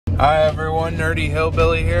Hi everyone, Nerdy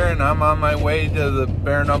Hillbilly here, and I'm on my way to the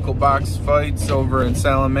bare knuckle box fights over in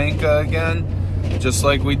Salamanca again, just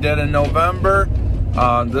like we did in November.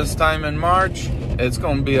 This time in March, it's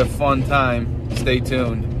going to be a fun time. Stay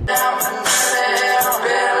tuned.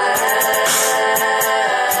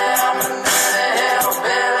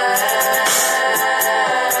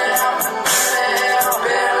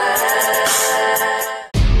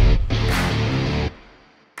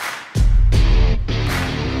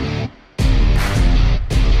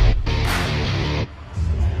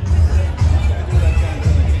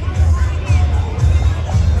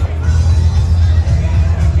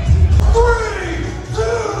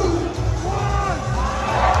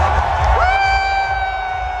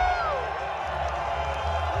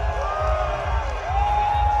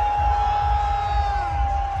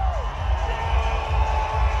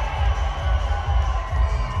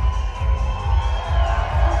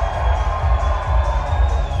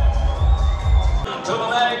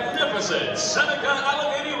 Seneca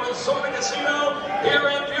Allegheny Resort and Casino here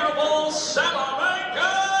in beautiful Salamanca.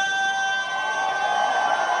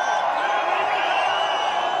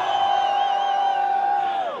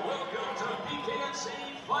 Welcome to BKFC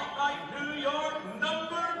Fight Night New York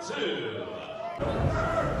 #2.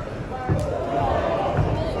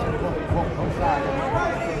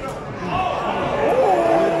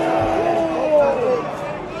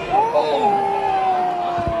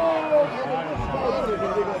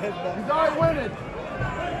 He's already winning.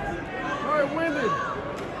 Already winning.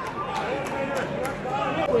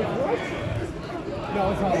 No,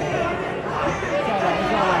 it's all right. It's all right.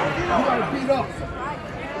 It's all right. You gotta beat up.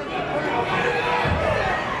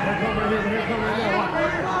 Here come right here. Here come right now.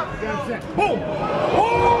 You gotta check. Boom! Oh!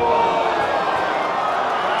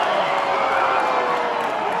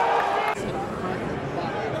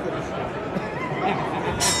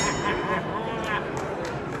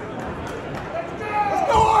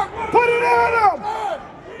 Put it in him!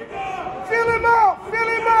 Fill him out! Fill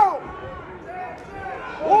him out!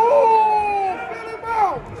 Oh! Fill him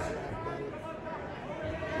out!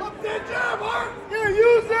 Put that jab, Art! Yeah,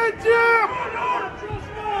 use that jab!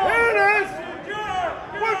 There it is!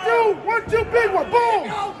 1, 2, big one! Boom!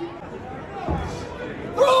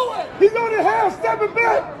 Throw it! He's on the half, stepping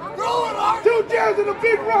back! Throw it, Art! 2 jabs and a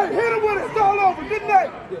big right! Hit him with it! It's all over, good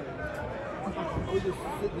night!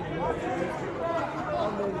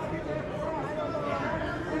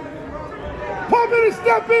 Pump it and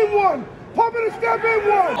step in one! Pump it and step in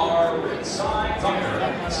one! Our ringside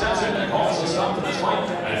fighter steps in and calls a stop to this fight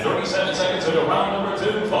at 37 seconds into round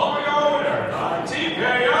 #2. Following our winner by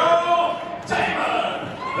TKO,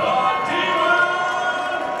 Damon, the Demon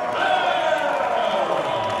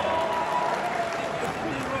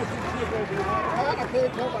I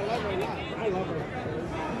can't tell my love right now. I love her.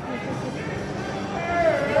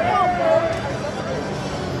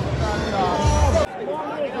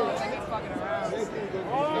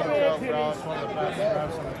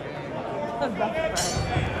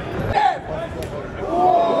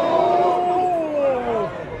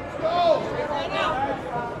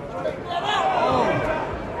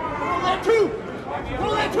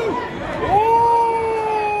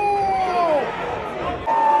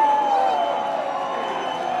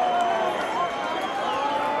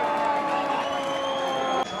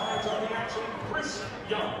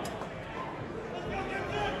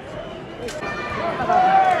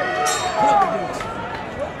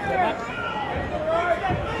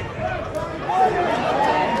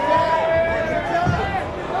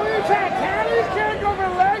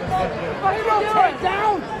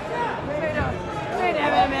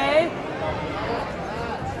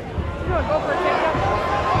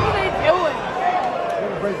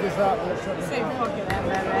 Break this up. This ain't fucking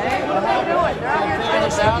MMA. What are they doing? They're out here trying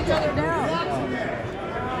to shut each other down.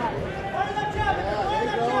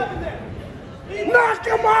 Knock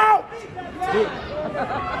him out!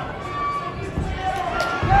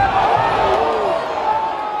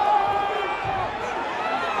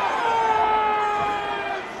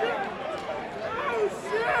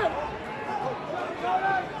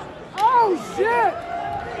 Oh shit!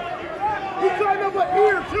 He got another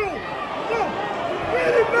ear too! Look!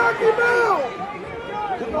 Really knock him out!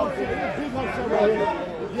 Big upset right here.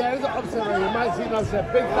 Yeah, there's an upset right here. You might see an upset.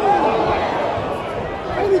 Big time.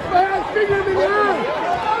 And he's fast, finger him in the eye.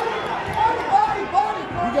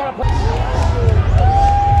 You gotta play.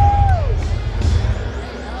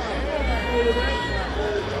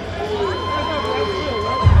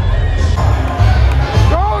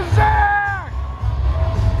 Go, Zach!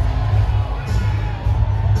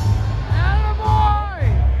 Attaboy!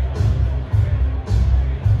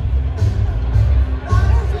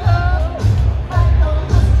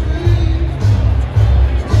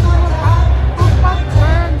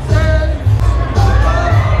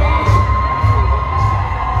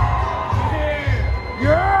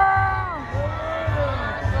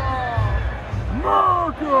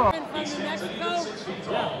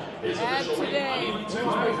 today.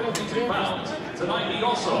 252 pounds. Tonight he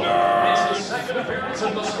also makes his second appearance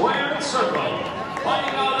in the squared circle.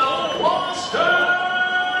 Fighting out of Boston,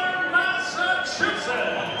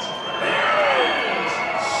 Massachusetts, is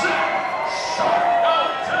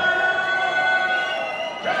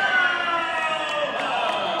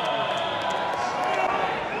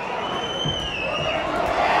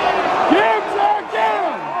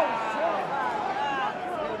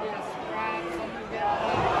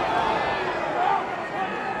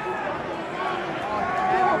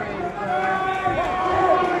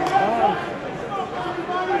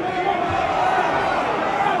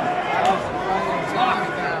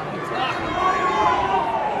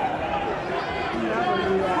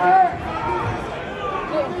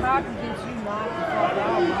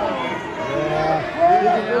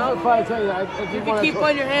If you can keep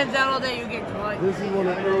putting your hands out all day, you get caught. This is one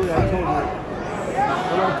of the early I told you. When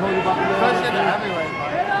I told you about the especially in the heavyweight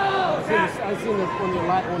fight. I seen it when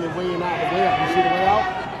you're weighing out, the way up. You see the way out?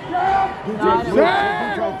 You try to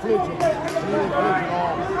flinch him. He didn't flinch at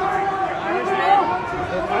all.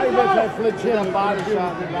 I even try to flinch him. A body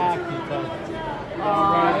shot in the back.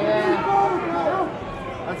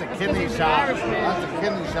 That's a kidney shot. That's a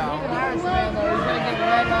kidney shot. He's an Irishman, though. He's going to get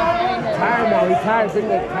right off anything. Tired now. He's tired. Bring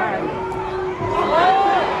that tired.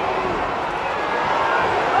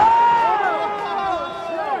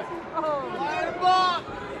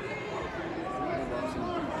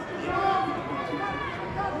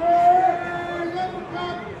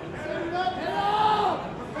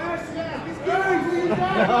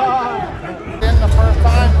 In the first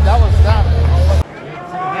time, that was stunning.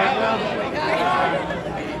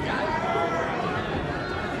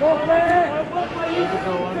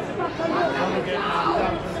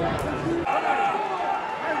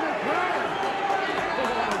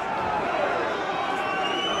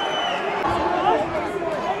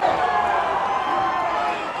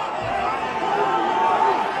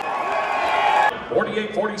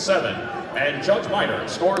 And Judge Miner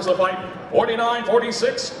scores the fight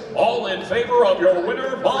 49-46, all in favor of your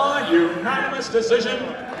winner by unanimous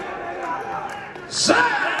decision,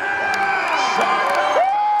 Zach!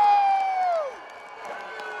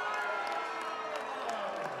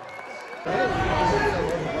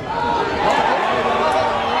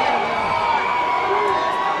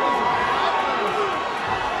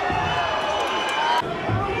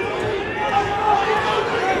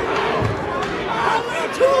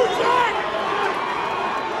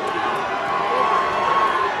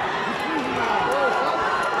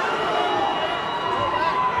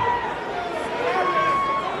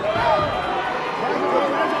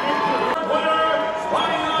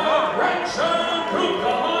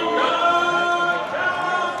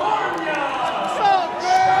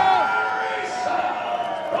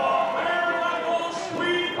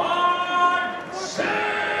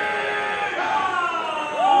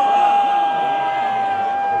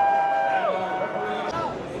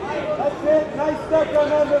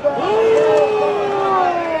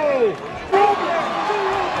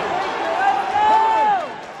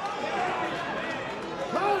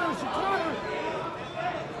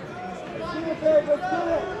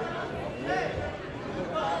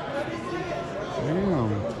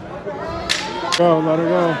 Go, let her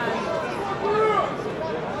go.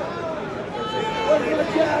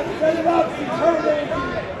 Set it up, she's hurt, Angie.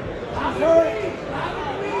 She's hurt.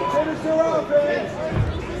 Finish her up, man.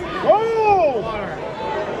 Oh!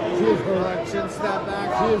 She is hurt. Chin snap back.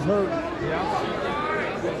 She is hurt. Yeah.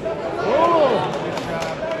 Oh! Good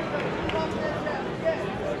job.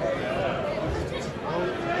 Oh,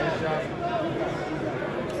 good job.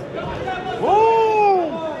 Oh!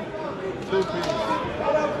 Two piece.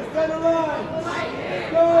 Set up the center line. Let's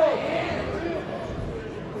go.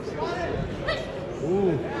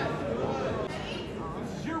 Ooh.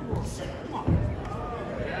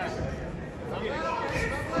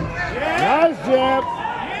 Nice jab.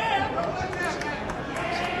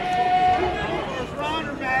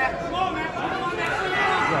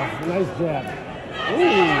 Nice jab.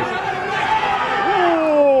 Ooh.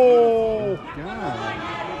 Oh. God.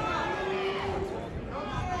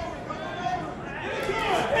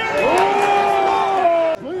 Oh.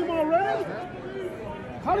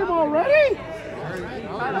 Caught him already?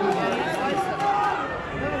 Caught him already?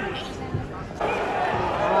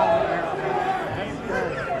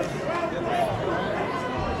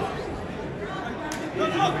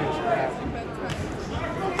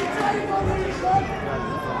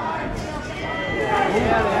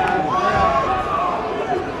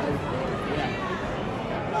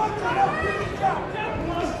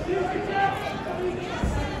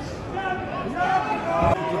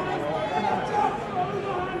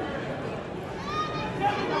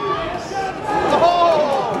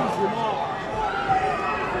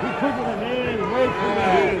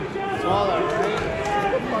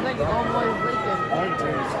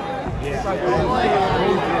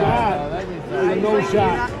 Another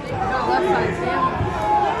shot. Left side, Sam.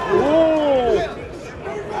 Whoa!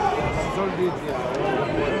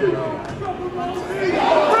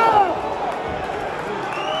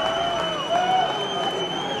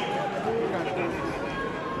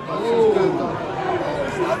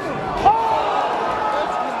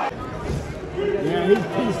 Yeah, he's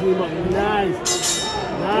piecing him up. Nice.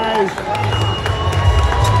 Nice.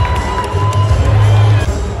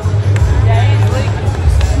 Yeah, he's leaking.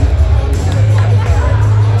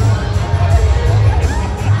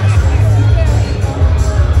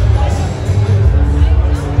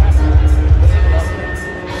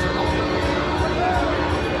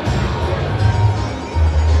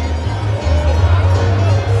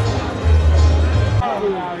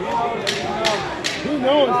 He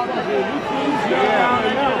knows fucking.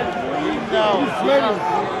 He's sweating.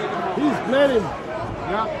 He's sweating.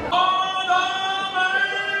 Yeah.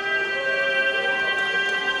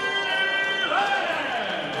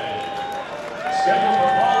 Scheduled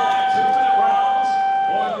for 5 2-minute rounds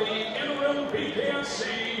for the interim BKFC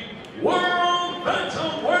World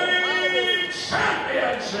Bantamweight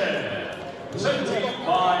Championship. Presented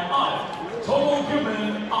by Total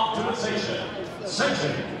Human Optimization.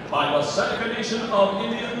 Sanctioned by the Seneca Nation of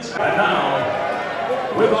Indians. And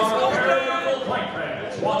now, with our bare-knuckle fight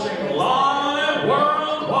fans watching live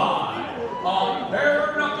worldwide on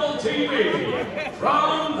Bare Knuckle TV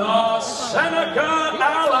from the Seneca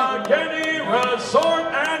Allegheny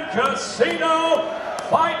Resort and Casino,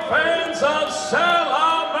 fight fans of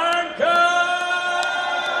Salamanca,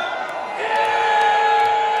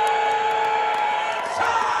 it's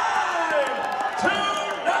time to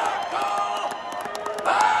knuckle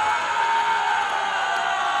back!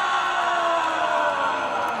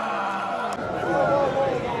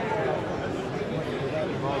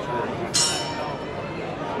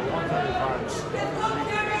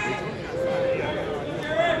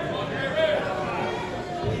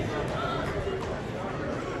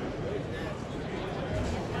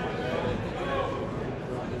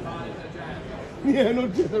 Yeah, no,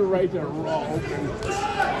 just right there, raw open.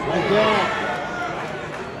 Like that.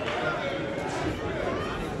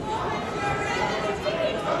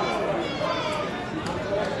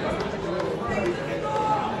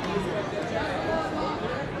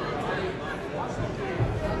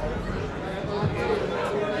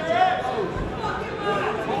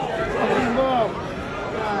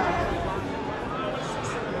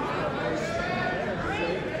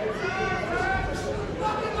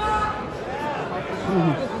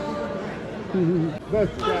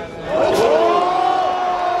 That's that. Oh,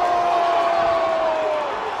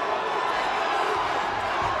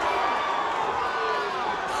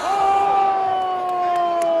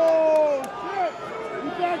 shit!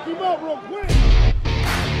 You backed him up real quick.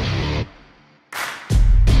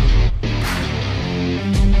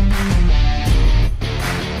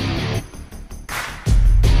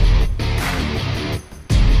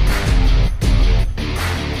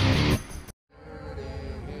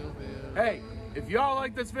 Hey, if y'all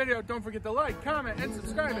like this video, don't forget to like, comment, and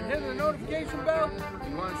subscribe, and hit the notification bell if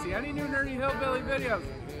you want to see any new Nerdy Hillbilly videos.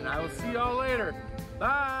 And I will see y'all later.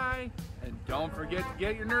 Bye! And don't forget to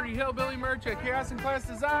get your Nerdy Hillbilly merch at Chaos and Class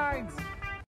Designs.